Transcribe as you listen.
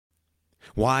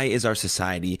Why is our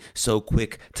society so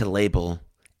quick to label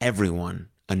everyone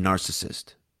a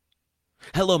narcissist?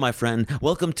 Hello, my friend.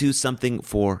 Welcome to Something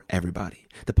for Everybody,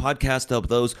 the podcast to help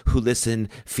those who listen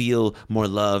feel more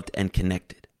loved and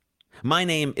connected. My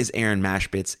name is Aaron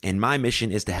Mashbitz, and my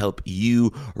mission is to help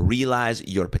you realize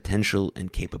your potential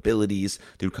and capabilities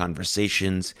through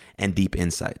conversations and deep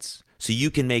insights, so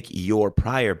you can make your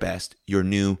prior best your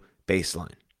new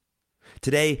baseline.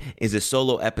 Today is a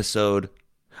solo episode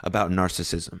about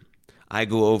narcissism. I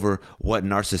go over what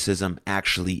narcissism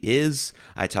actually is.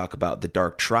 I talk about the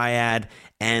dark triad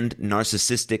and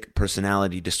narcissistic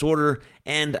personality disorder,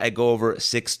 and I go over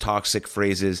 6 toxic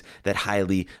phrases that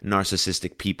highly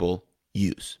narcissistic people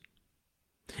use.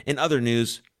 In other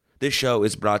news, this show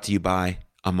is brought to you by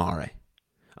Amare.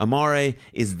 Amare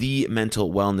is the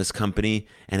mental wellness company,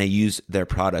 and I use their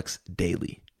products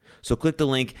daily. So click the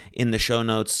link in the show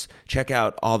notes, check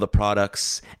out all the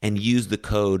products, and use the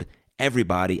code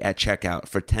EVERYBODY at checkout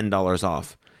for $10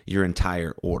 off your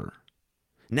entire order.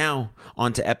 Now,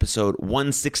 on to episode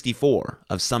 164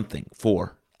 of Something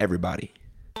for Everybody.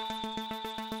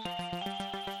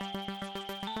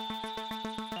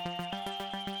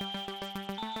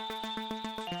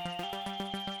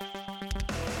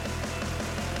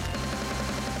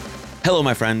 Hello,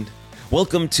 my friend.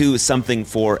 Welcome to Something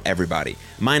for Everybody.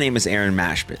 My name is Aaron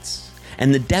Mashbitz,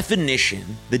 and the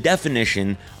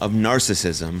definition of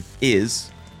narcissism is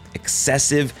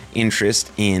excessive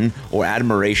interest in or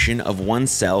admiration of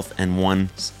oneself and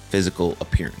one's physical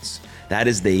appearance. That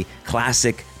is the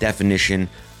classic definition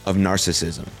of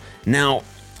narcissism. Now,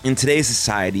 in today's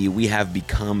society, we have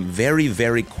become very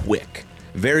quick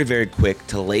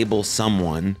to label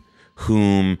someone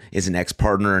whom is an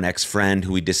ex-partner, an ex-friend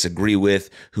who we disagree with,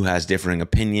 who has differing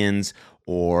opinions,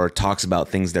 or talks about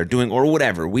things they're doing, or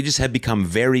whatever. We just have become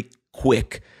very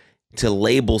quick to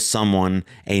label someone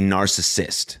a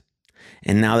narcissist.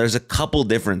 And now there's a couple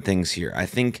different things here. I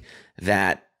think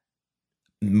that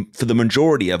for the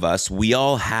majority of us, we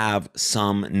all have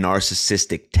some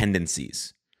narcissistic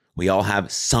tendencies.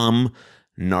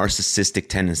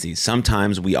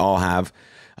 Sometimes we all have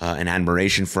an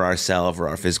admiration for ourselves or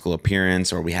our physical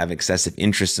appearance, or we have excessive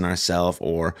interest in ourselves,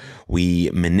 or we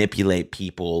manipulate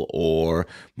people, or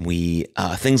we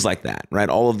things like that, right?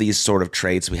 All of these sort of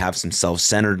traits. We have some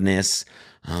self-centeredness.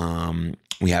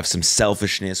 We have some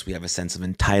selfishness. We have a sense of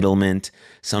entitlement.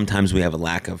 Sometimes we have a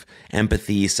lack of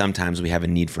empathy. Sometimes we have a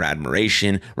need for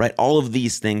admiration, right? All of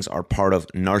these things are part of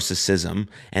narcissism,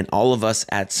 and all of us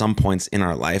at some points in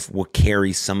our life will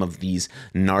carry some of these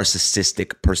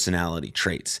narcissistic personality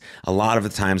traits. A lot of the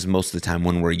times, most of the time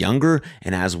when we're younger,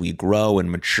 and as we grow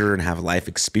and mature and have life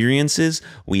experiences,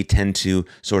 we tend to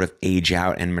sort of age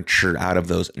out and mature out of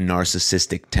those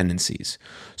narcissistic tendencies.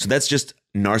 So that's just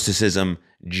narcissism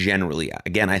generally.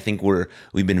 Again, I think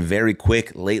we've been very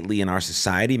quick lately in our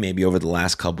society, maybe over the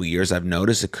last couple of years, I've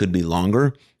noticed, it could be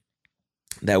longer,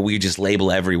 that we just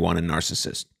label everyone a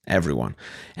narcissist. Everyone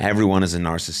is a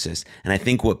narcissist. And I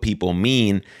think what people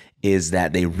mean is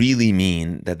that they really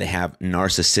mean that they have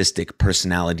narcissistic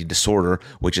personality disorder,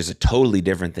 which is a totally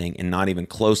different thing and not even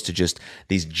close to just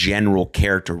these general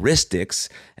characteristics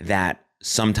that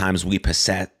sometimes we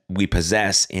possess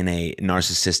in a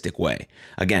narcissistic way.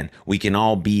 Again, we can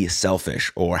all be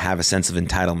selfish or have a sense of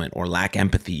entitlement or lack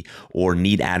empathy or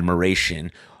need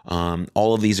admiration.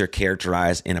 All of these are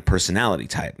characterized in a personality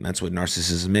type. And that's what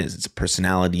narcissism is. It's a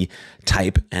personality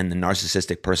type, and the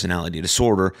narcissistic personality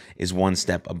disorder is one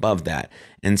step above that.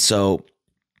 And so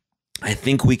I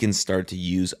think we can start to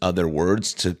use other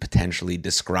words to potentially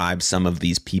describe some of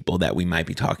these people that we might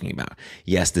be talking about.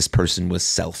 Yes, this person was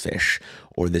selfish,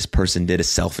 or this person did a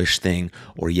selfish thing,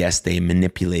 or yes, they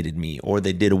manipulated me, or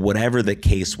they did whatever the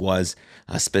case was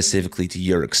specifically to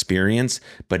your experience,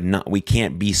 but we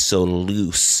can't be so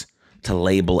loose to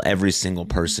label every single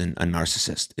person a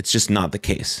narcissist. It's just not the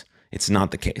case.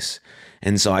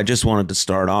 And so I just wanted to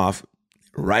start off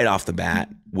right off the bat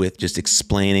with just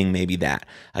explaining maybe that.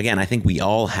 Again, I think we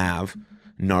all have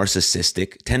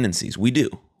narcissistic tendencies. We do.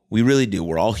 We really do.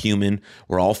 We're all human.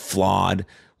 We're all flawed.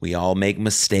 We all make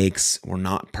mistakes. We're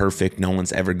not perfect. No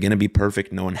one's ever going to be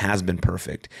perfect. No one has been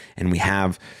perfect. And we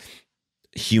have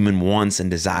human wants and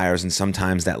desires, and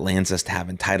sometimes that lands us to have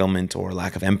entitlement or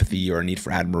lack of empathy or a need for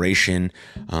admiration,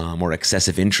 or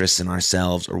excessive interest in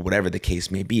ourselves, or whatever the case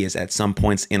may be. Is at some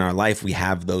points in our life we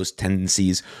have those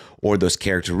tendencies or those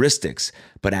characteristics,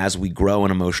 but as we grow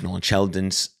in emotional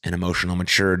intelligence and emotional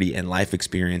maturity and life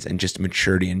experience and just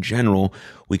maturity in general,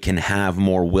 we can have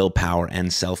more willpower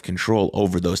and self-control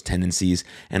over those tendencies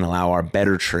and allow our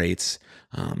better traits,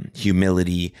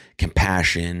 humility,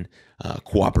 compassion,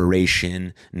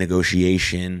 cooperation,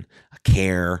 negotiation,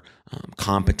 care,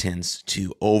 competence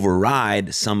to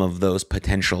override some of those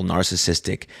potential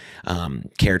narcissistic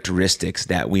characteristics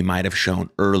that we might have shown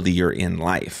earlier in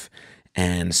life.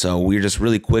 And so we're just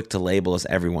really quick to label as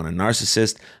everyone a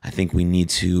narcissist. I think we need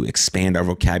to expand our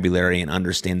vocabulary and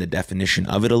understand the definition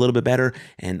of it a little bit better,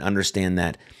 and understand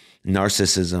that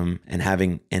narcissism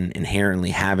and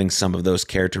inherently having some of those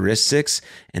characteristics,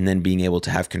 and then being able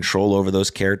to have control over those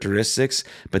characteristics.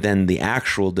 But then the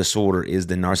actual disorder is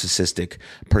the narcissistic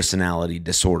personality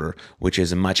disorder, which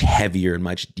is a much heavier and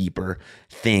much deeper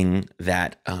thing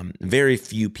that very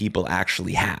few people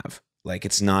actually have. Like,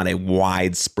 it's not a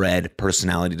widespread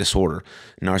personality disorder.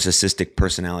 Narcissistic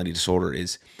personality disorder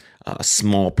is a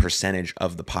small percentage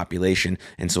of the population.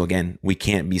 And so again, we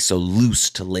can't be so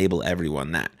loose to label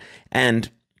everyone that.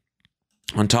 And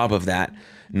on top of that,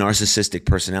 narcissistic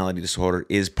personality disorder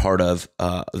is part of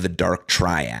the dark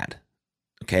triad.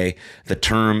 Okay. The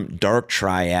term dark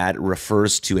triad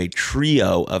refers to a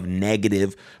trio of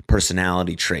negative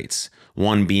personality traits.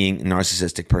 One being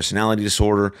narcissistic personality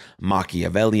disorder,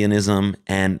 Machiavellianism,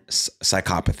 and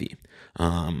psychopathy.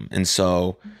 And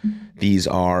so these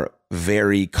are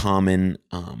very common,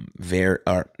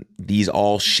 these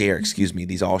all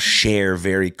share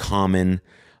very common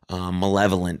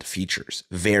malevolent features,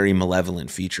 very malevolent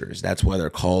features. That's why they're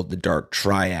called the dark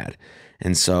triad.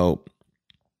 And so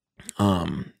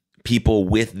people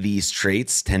with these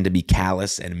traits tend to be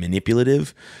callous and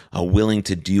manipulative, willing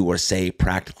to do or say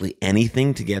practically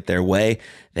anything to get their way.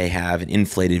 They have an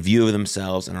inflated view of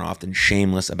themselves and are often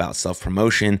shameless about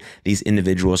self-promotion. These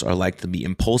individuals are likely to be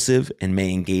impulsive and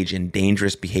may engage in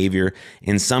dangerous behavior,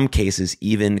 in some cases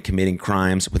even committing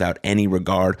crimes without any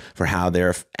regard for how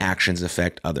their actions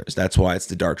affect others. That's why it's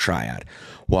the dark triad.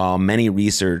 While many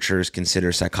researchers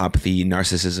consider psychopathy,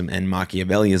 narcissism, and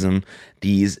Machiavellianism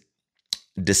these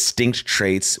distinct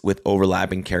traits with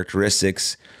overlapping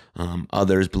characteristics,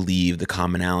 others believe the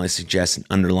commonality suggests an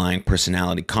underlying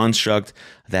personality construct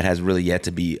that has really yet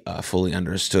to be fully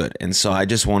understood. And so I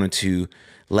just wanted to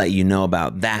let you know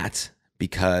about that,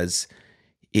 because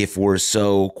if we're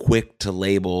so quick to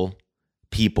label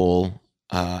people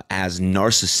as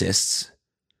narcissists,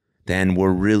 then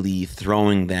we're really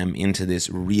throwing them into this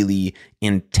really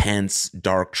intense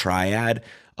dark triad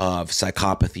of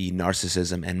psychopathy,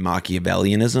 narcissism, and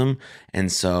Machiavellianism.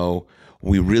 And so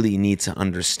we really need to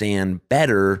understand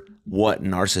better what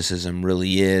narcissism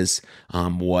really is,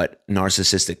 what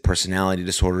narcissistic personality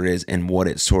disorder is, and what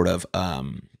it sort of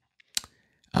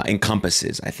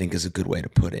encompasses, I think is a good way to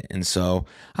put it. And so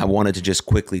I wanted to just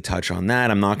quickly touch on that.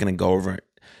 I'm not going to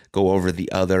go over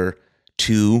the other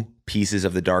two pieces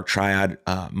of the dark triad,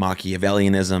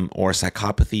 Machiavellianism or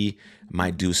psychopathy.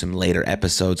 Might do some later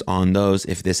episodes on those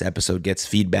if this episode gets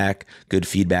feedback, good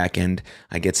feedback, and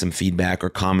I get some feedback or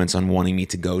comments on wanting me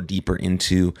to go deeper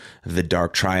into the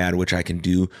dark triad, which I can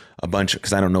do a bunch,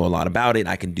 because I don't know a lot about it.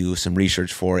 I can do some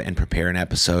research for it and prepare an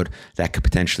episode that could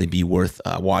potentially be worth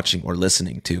watching or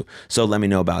listening to. So let me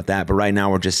know about that. But right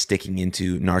now we're just sticking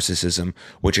into narcissism,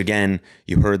 which again,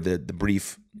 you heard the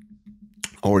brief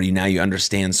already. Now you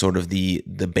understand sort of the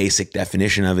basic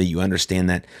definition of it. You understand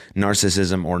that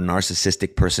narcissism or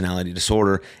narcissistic personality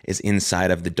disorder is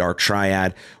inside of the dark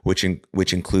triad, which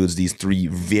includes these three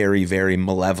very, very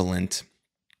malevolent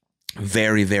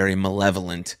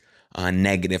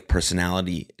negative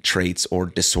personality traits or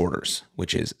disorders,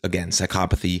 which is, again,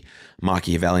 psychopathy,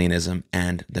 Machiavellianism,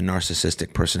 and the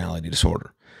narcissistic personality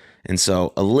disorder. And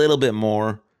so a little bit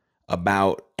more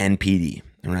about NPD.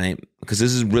 Right? Because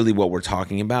this is really what we're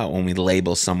talking about when we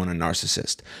label someone a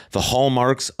narcissist. The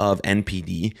hallmarks of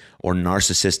NPD or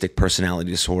narcissistic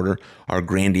personality disorder are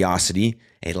grandiosity,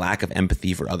 a lack of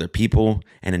empathy for other people,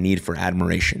 and a need for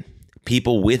admiration.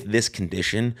 People with this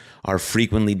condition are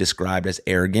frequently described as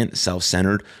arrogant,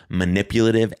 self-centered,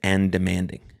 manipulative, and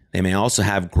demanding. They may also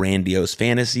have grandiose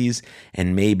fantasies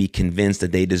and may be convinced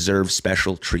that they deserve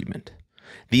special treatment.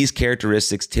 These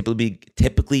characteristics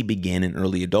typically begin in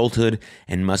early adulthood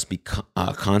and must be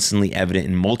constantly evident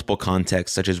in multiple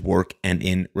contexts, such as work and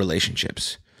in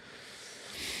relationships.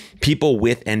 People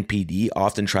with NPD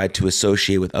often try to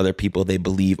associate with other people they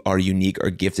believe are unique or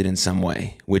gifted in some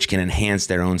way, which can enhance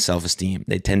their own self-esteem.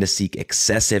 They tend to seek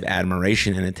excessive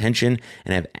admiration and attention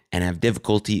and have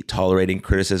difficulty tolerating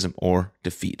criticism or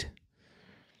defeat.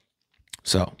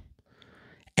 So,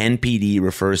 NPD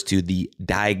refers to the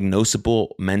diagnosable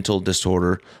mental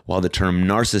disorder, while the term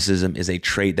narcissism is a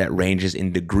trait that ranges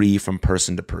in degree from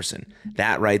person to person.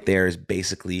 That right there is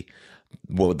basically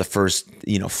what the first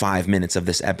 5 minutes of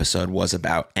this episode was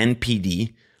about.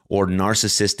 NPD, or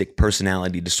narcissistic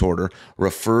personality disorder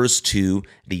refers to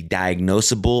the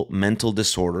diagnosable mental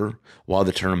disorder, while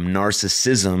the term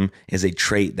narcissism is a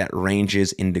trait that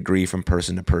ranges in degree from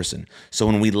person to person. So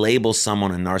when we label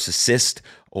someone a narcissist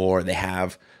or they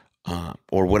have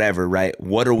or whatever, right?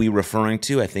 What are we referring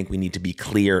to? I think we need to be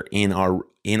clear in our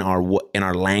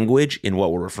language in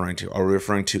what we're referring to. Are we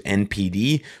referring to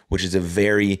NPD, which is a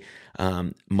very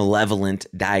malevolent,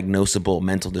 diagnosable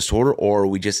mental disorder, or are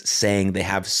we just saying they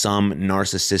have some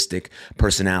narcissistic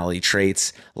personality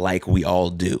traits like we all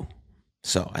do?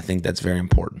 So I think that's very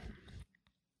important.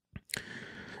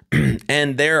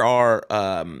 And there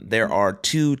are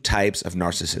two types of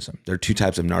narcissism. There are two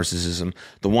types of narcissism.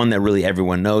 The one that really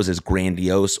everyone knows is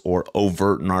grandiose or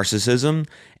overt narcissism,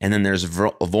 and then there's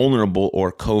vulnerable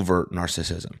or covert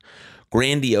narcissism.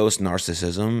 Grandiose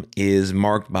narcissism is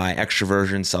marked by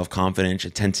extroversion, self-confidence,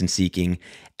 attention-seeking,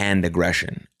 and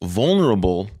aggression.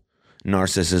 Vulnerable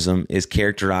narcissism is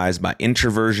characterized by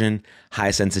introversion,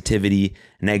 high sensitivity,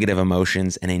 negative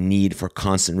emotions, and a need for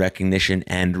constant recognition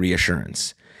and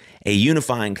reassurance. A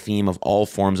unifying theme of all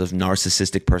forms of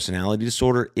narcissistic personality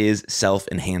disorder is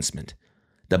self-enhancement,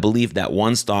 the belief that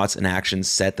one's thoughts and actions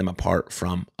set them apart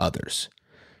from others.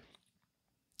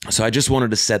 So I just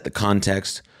wanted to set the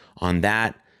context on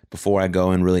that before I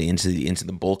go in really into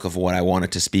the bulk of what I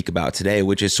wanted to speak about today,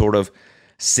 which is sort of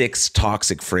 6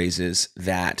 toxic phrases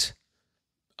that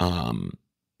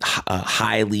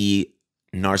highly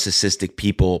narcissistic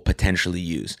people potentially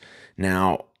use.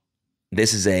 Now,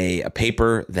 this is a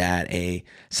paper that a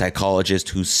psychologist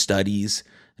who studies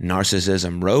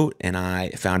narcissism wrote, and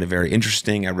I found it very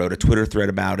interesting. I wrote a Twitter thread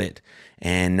about it,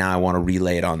 and now I want to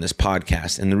relay it on this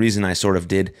podcast. And the reason I sort of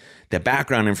did the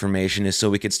background information is so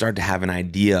we could start to have an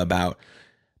idea about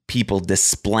people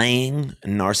displaying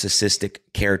narcissistic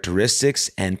characteristics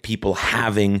and people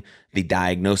having the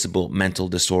diagnosable mental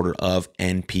disorder of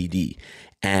NPD.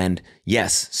 And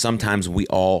yes, sometimes we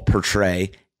all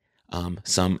portray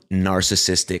some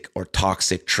narcissistic or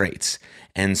toxic traits.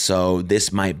 And so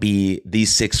these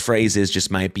 6 phrases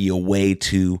just might be a way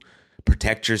to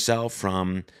protect yourself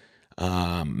from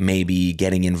maybe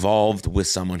getting involved with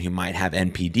someone who might have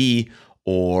NPD,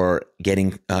 or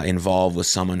getting involved with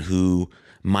someone who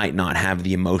might not have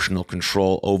the emotional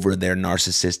control over their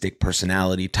narcissistic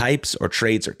personality types or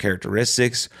traits or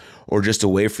characteristics, or just a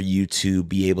way for you to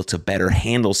be able to better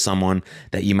handle someone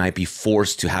that you might be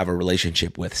forced to have a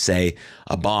relationship with. Say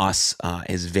a boss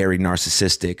is very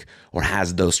narcissistic or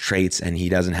has those traits and he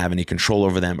doesn't have any control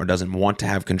over them or doesn't want to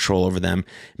have control over them.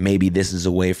 Maybe this is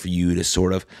a way for you to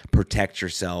sort of protect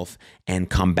yourself and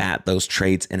combat those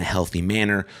traits in a healthy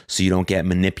manner so you don't get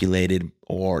manipulated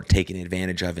or taken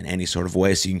advantage of in any sort of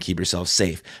way, so you can keep yourself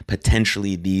safe.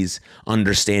 Potentially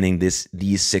understanding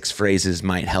these 6 phrases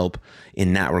might help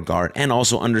in that regard, and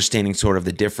also understanding sort of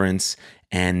the difference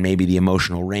and maybe the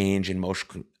emotional range and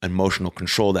emotional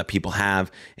control that people have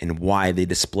and why they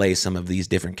display some of these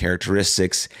different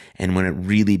characteristics. And when it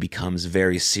really becomes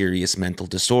very serious mental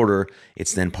disorder,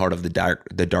 it's then part of the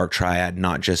dark triad,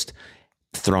 not just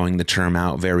throwing the term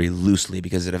out very loosely,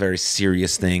 because it's a very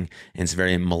serious thing and it's a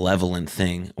very malevolent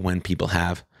thing when people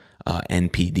have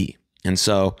NPD. And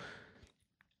so,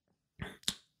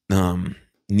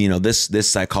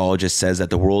 this psychologist says that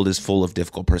the world is full of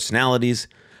difficult personalities,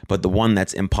 but the one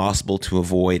that's impossible to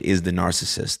avoid is the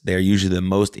narcissist. They're usually the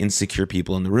most insecure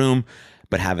people in the room,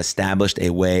 but have established a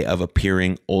way of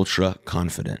appearing ultra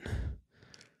confident.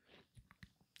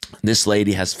 This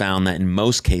lady has found that in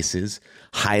most cases,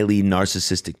 highly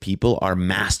narcissistic people are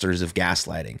masters of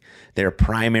gaslighting. Their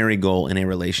primary goal in a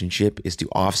relationship is to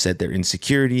offset their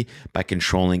insecurity by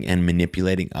controlling and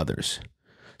manipulating others.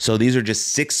 So these are just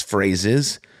 6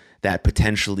 phrases that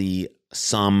potentially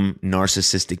some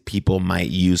narcissistic people might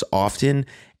use often,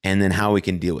 and then how we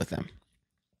can deal with them.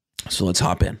 So let's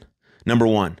hop in. Number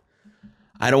 1,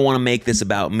 I don't want to make this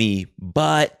about me,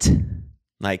 but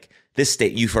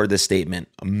you've heard this statement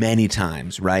many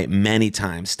times, right? Many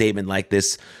times. Statement like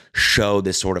this show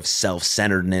this sort of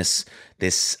self-centeredness,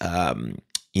 this,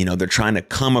 they're trying to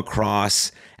come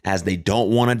across as they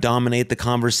don't want to dominate the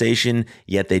conversation,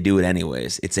 yet they do it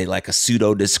anyways. It's like a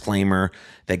pseudo disclaimer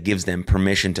that gives them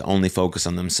permission to only focus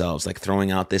on themselves, like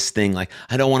throwing out this thing like,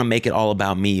 I don't want to make it all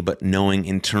about me, but knowing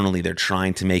internally they're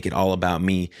trying to make it all about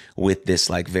me with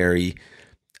this like very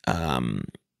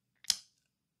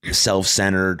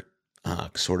self-centered,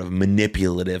 sort of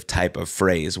manipulative type of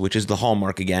phrase, which is the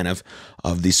hallmark again of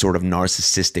these sort of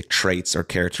narcissistic traits or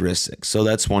characteristics. So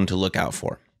that's one to look out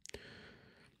for.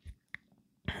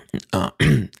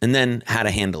 And then how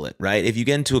to handle it, right? If you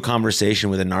get into a conversation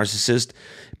with a narcissist,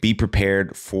 be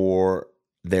prepared for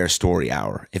their story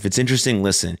hour. If it's interesting,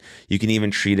 listen. You can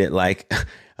even treat it like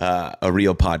a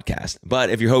real podcast. But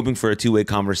if you're hoping for a two-way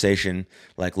conversation,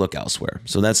 like, look elsewhere.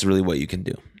 So that's really what you can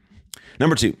do.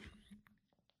 Number 2,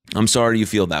 I'm sorry you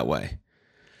feel that way.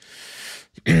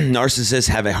 Narcissists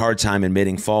have a hard time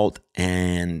admitting fault,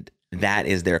 and that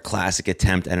is their classic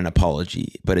attempt at an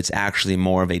apology, but it's actually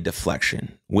more of a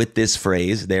deflection. With this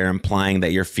phrase, they're implying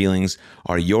that your feelings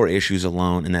are your issues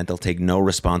alone and that they'll take no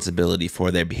responsibility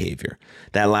for their behavior.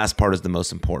 That last part is the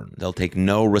most important. They'll take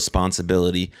no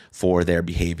responsibility for their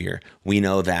behavior. We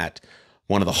know that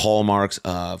one of the hallmarks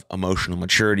of emotional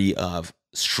maturity, of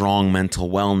strong mental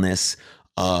wellness,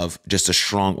 of just a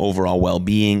strong overall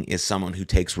well-being is someone who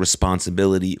takes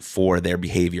responsibility for their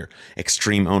behavior.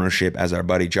 Extreme ownership, as our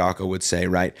buddy Jocko would say,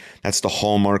 right? That's the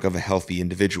hallmark of a healthy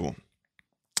individual,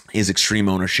 is extreme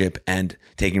ownership and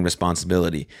taking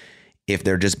responsibility. If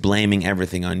they're just blaming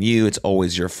everything on you, it's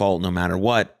always your fault no matter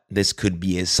what, this could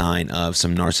be a sign of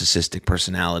some narcissistic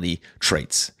personality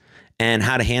traits. And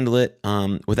how to handle it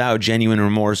without genuine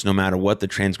remorse, no matter what the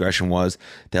transgression was,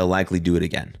 they'll likely do it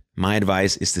again. My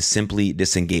advice is to simply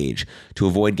disengage. To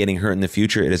avoid getting hurt in the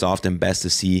future, it is often best to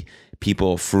see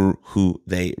people for who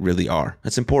they really are.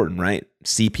 That's important, right?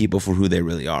 See people for who they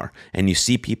really are. And you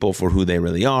see people for who they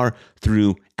really are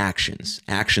through actions.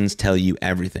 Actions tell you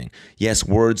everything. Yes,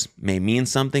 words may mean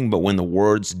something, but when the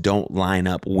words don't line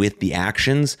up with the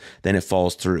actions, then it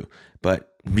falls through.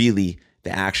 But really, the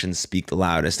actions speak the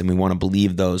loudest, and we want to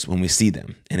believe those when we see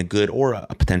them in a good or a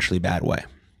potentially bad way.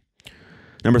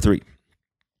 Number 3,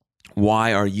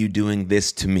 why are you doing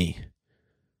this to me?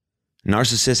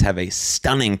 Narcissists have a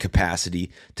stunning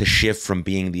capacity to shift from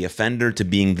being the offender to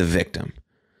being the victim.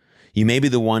 You may be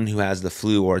the one who has the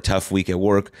flu or a tough week at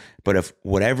work, but if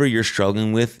whatever you're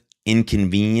struggling with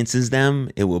inconveniences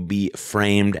them, it will be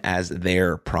framed as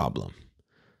their problem.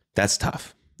 That's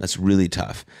tough. That's really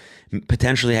tough.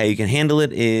 Potentially how you can handle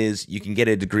it is you can get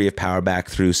a degree of power back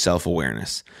through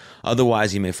self-awareness.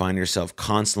 Otherwise, you may find yourself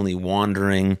constantly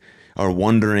wandering or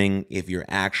wondering if you're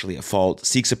actually at fault.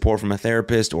 Seek support from a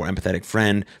therapist or empathetic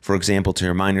friend, for example, to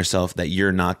remind yourself that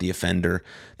you're not the offender,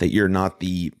 that you're not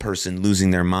the person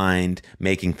losing their mind,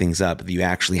 making things up, that you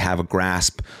actually have a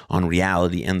grasp on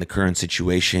reality and the current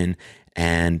situation.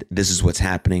 And this is what's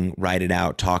happening. Write it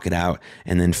out, talk it out,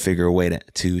 and then figure a way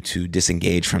to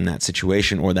disengage from that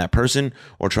situation or that person,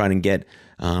 or try to get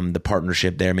the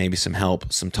partnership there, maybe some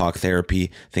help, some talk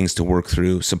therapy, things to work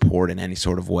through. Support in any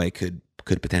sort of way could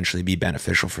potentially be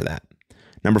beneficial for that.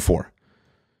 Number 4,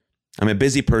 I'm a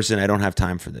busy person. I don't have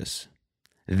time for this.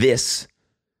 This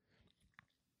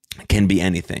can be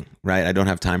anything, right? I don't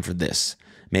have time for this.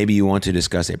 Maybe you want to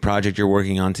discuss a project you're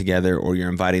working on together, or you're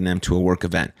inviting them to a work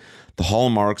event. The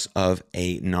hallmarks of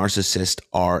a narcissist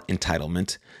are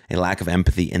entitlement, a lack of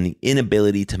empathy, and the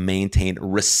inability to maintain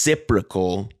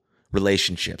reciprocal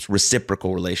relationships.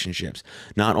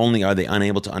 Not only are they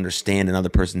unable to understand another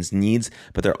person's needs,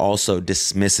 but they're also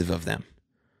dismissive of them.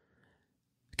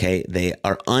 Okay, they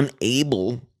are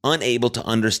unable to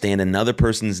understand another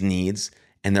person's needs,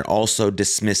 and they're also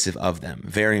dismissive of them.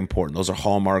 Very important. Those are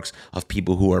hallmarks of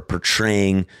people who are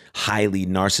portraying highly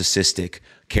narcissistic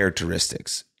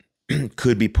characteristics.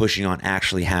 Could be pushing on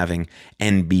actually having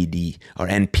NBD or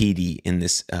NPD in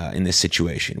this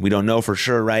situation. We don't know for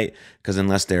sure, right? Because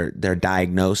unless they're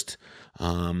diagnosed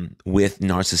with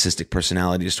narcissistic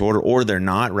personality disorder, or they're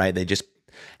not, right? They just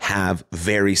have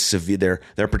very severe.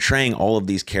 They're portraying all of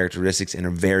these characteristics in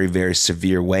a very, very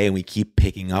severe way, and we keep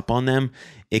picking up on them.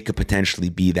 It could potentially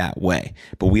be that way,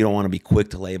 but we don't want to be quick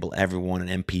to label everyone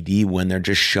an NPD when they're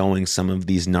just showing some of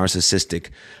these narcissistic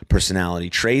personality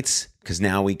traits, because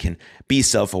now we can be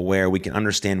self-aware, we can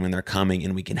understand when they're coming,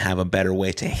 and we can have a better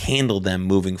way to handle them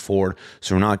moving forward,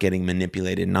 so we're not getting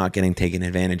manipulated, not getting taken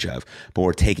advantage of, but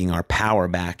we're taking our power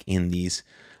back in these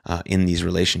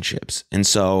relationships. And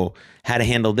so how to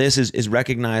handle this is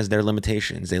recognize their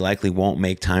limitations. They likely won't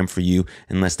make time for you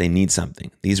unless they need something.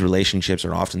 These relationships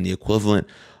are often the equivalent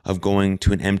of going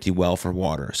to an empty well for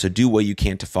water. So do what you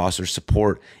can to foster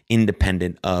support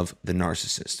independent of the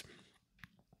narcissist.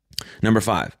 Number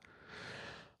 5,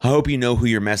 I hope you know who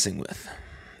you're messing with.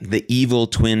 The evil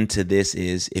twin to this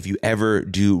is, if you ever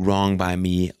do wrong by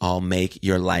me, I'll make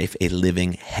your life a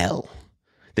living hell.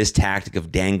 This tactic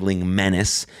of dangling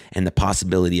menace and the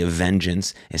possibility of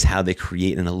vengeance is how they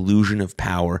create an illusion of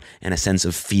power and a sense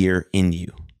of fear in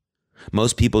you.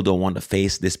 Most people don't want to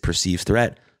face this perceived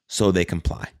threat, so they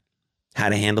comply. How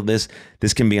to handle this?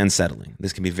 This can be unsettling.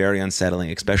 This can be very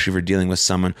unsettling, especially if you're dealing with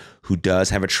someone who does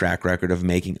have a track record of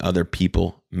making other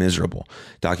people miserable.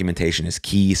 Documentation is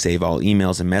key. Save all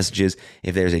emails and messages.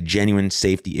 If there's a genuine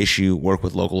safety issue, work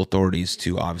with local authorities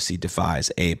to obviously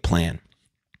devise a plan.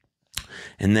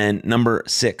 And then number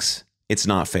 6, it's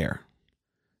not fair.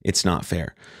 It's not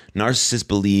fair. Narcissists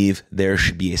believe there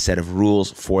should be a set of rules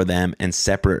for them and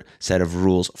separate set of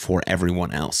rules for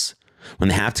everyone else. When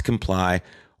they have to comply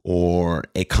or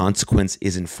a consequence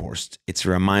is enforced, it's a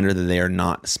reminder that they are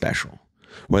not special.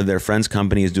 Whether their friend's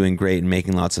company is doing great and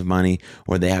making lots of money,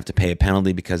 or they have to pay a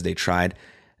penalty because they tried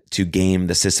to game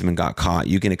the system and got caught,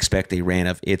 you can expect a rain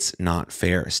of "it's not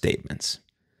fair" statements.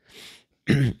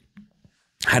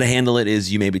 How to handle it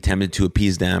is you may be tempted to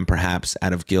appease them, perhaps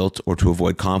out of guilt or to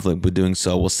avoid conflict, but doing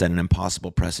so will set an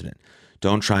impossible precedent.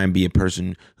 Don't try and be a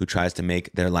person who tries to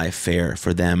make their life fair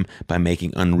for them by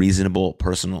making unreasonable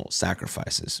personal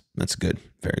sacrifices. That's good.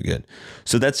 Very good.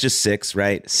 So that's just 6,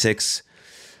 right? 6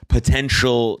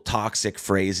 potential toxic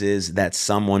phrases that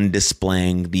someone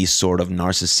displaying these sort of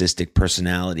narcissistic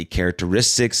personality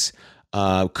characteristics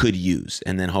could use,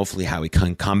 and then hopefully how we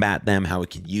can combat them, how we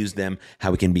can use them, how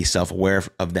we can be self-aware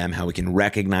of them, how we can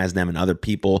recognize them in other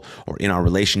people or in our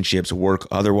relationships, work,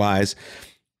 otherwise,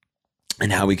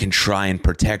 and how we can try and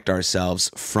protect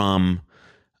ourselves from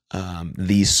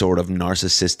these sort of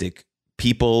narcissistic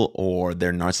people or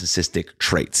their narcissistic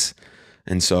traits.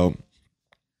 And so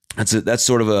that's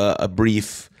sort of a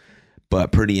brief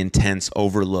but pretty intense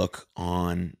overlook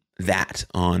on that,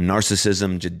 on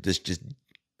narcissism,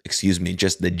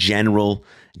 just the general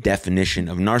definition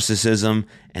of narcissism,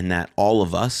 and that all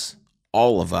of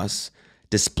us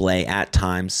display at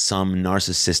times some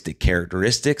narcissistic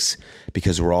characteristics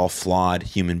because we're all flawed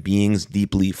human beings,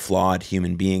 deeply flawed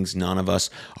human beings. None of us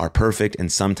are perfect, and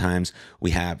sometimes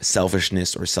we have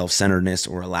selfishness or self-centeredness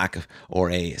or a lack of, or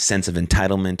a sense of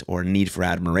entitlement or a need for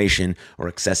admiration or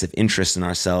excessive interest in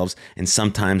ourselves, and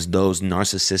sometimes those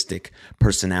narcissistic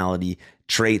personality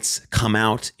traits come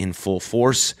out in full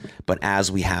force. But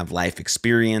as we have life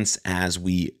experience, as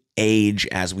we age,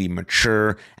 as we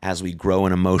mature, as we grow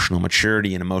in emotional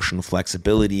maturity and emotional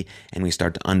flexibility, and we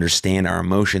start to understand our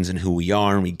emotions and who we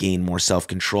are, and we gain more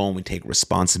self-control, and we take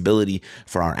responsibility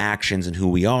for our actions and who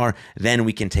we are, then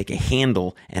we can take a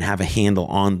handle and have a handle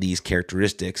on these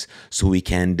characteristics so we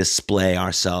can display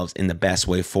ourselves in the best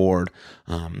way forward,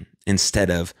 instead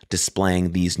of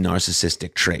displaying these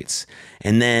narcissistic traits.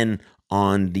 And then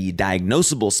on the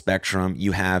diagnosable spectrum,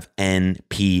 you have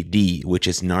NPD, which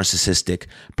is narcissistic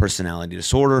personality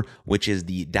disorder, which is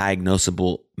the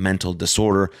diagnosable mental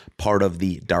disorder, part of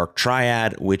the dark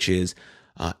triad, which is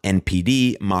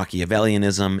NPD,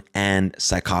 Machiavellianism, and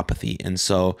psychopathy. And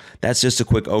so that's just a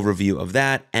quick overview of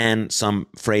that and some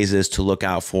phrases to look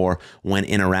out for when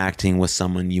interacting with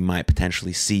someone you might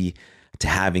potentially see to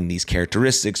having these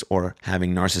characteristics or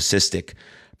having narcissistic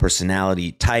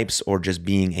personality types or just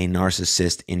being a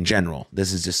narcissist in general.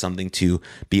 This is just something to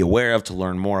be aware of, to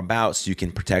learn more about, so you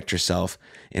can protect yourself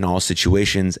in all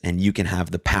situations and you can have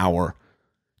the power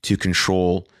to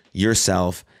control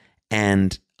yourself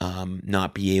and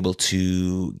not be able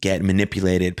to get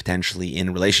manipulated potentially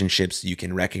in relationships. You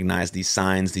can recognize these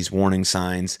signs, these warning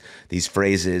signs, these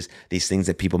phrases, these things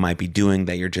that people might be doing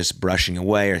that you're just brushing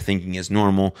away or thinking is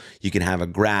normal. You can have a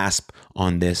grasp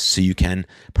on this so you can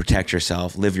protect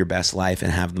yourself, live your best life,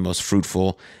 and have the most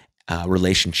fruitful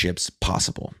relationships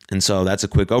possible. And so that's a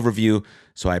quick overview.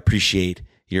 So I appreciate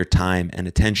your time and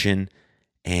attention,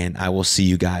 and I will see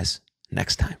you guys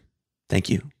next time. Thank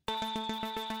you.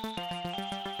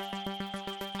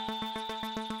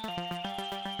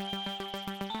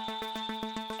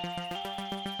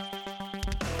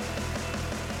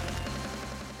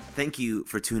 Thank you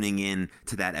for tuning in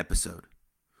to that episode.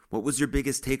 What was your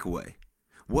biggest takeaway?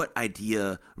 What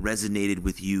idea resonated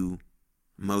with you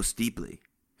most deeply?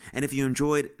 And if you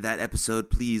enjoyed that episode,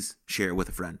 please share it with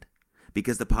a friend,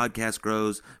 because the podcast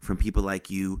grows from people like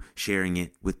you sharing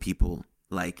it with people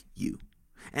like you.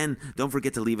 And don't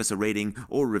forget to leave us a rating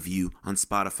or review on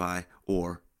Spotify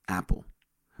or Apple.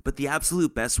 But the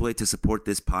absolute best way to support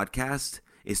this podcast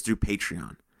is through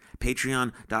Patreon.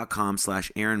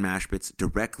 Patreon.com/Aaron Mashbitz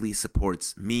directly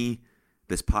supports me,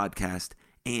 this podcast,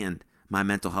 and my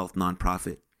mental health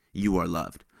nonprofit, You Are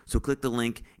Loved. So click the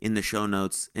link in the show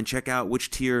notes and check out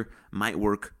which tier might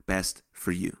work best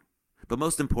for you. But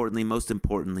most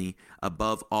importantly,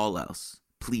 above all else,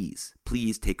 please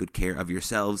take good care of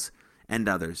yourselves and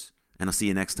others. And I'll see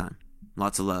you next time.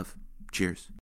 Lots of love. Cheers.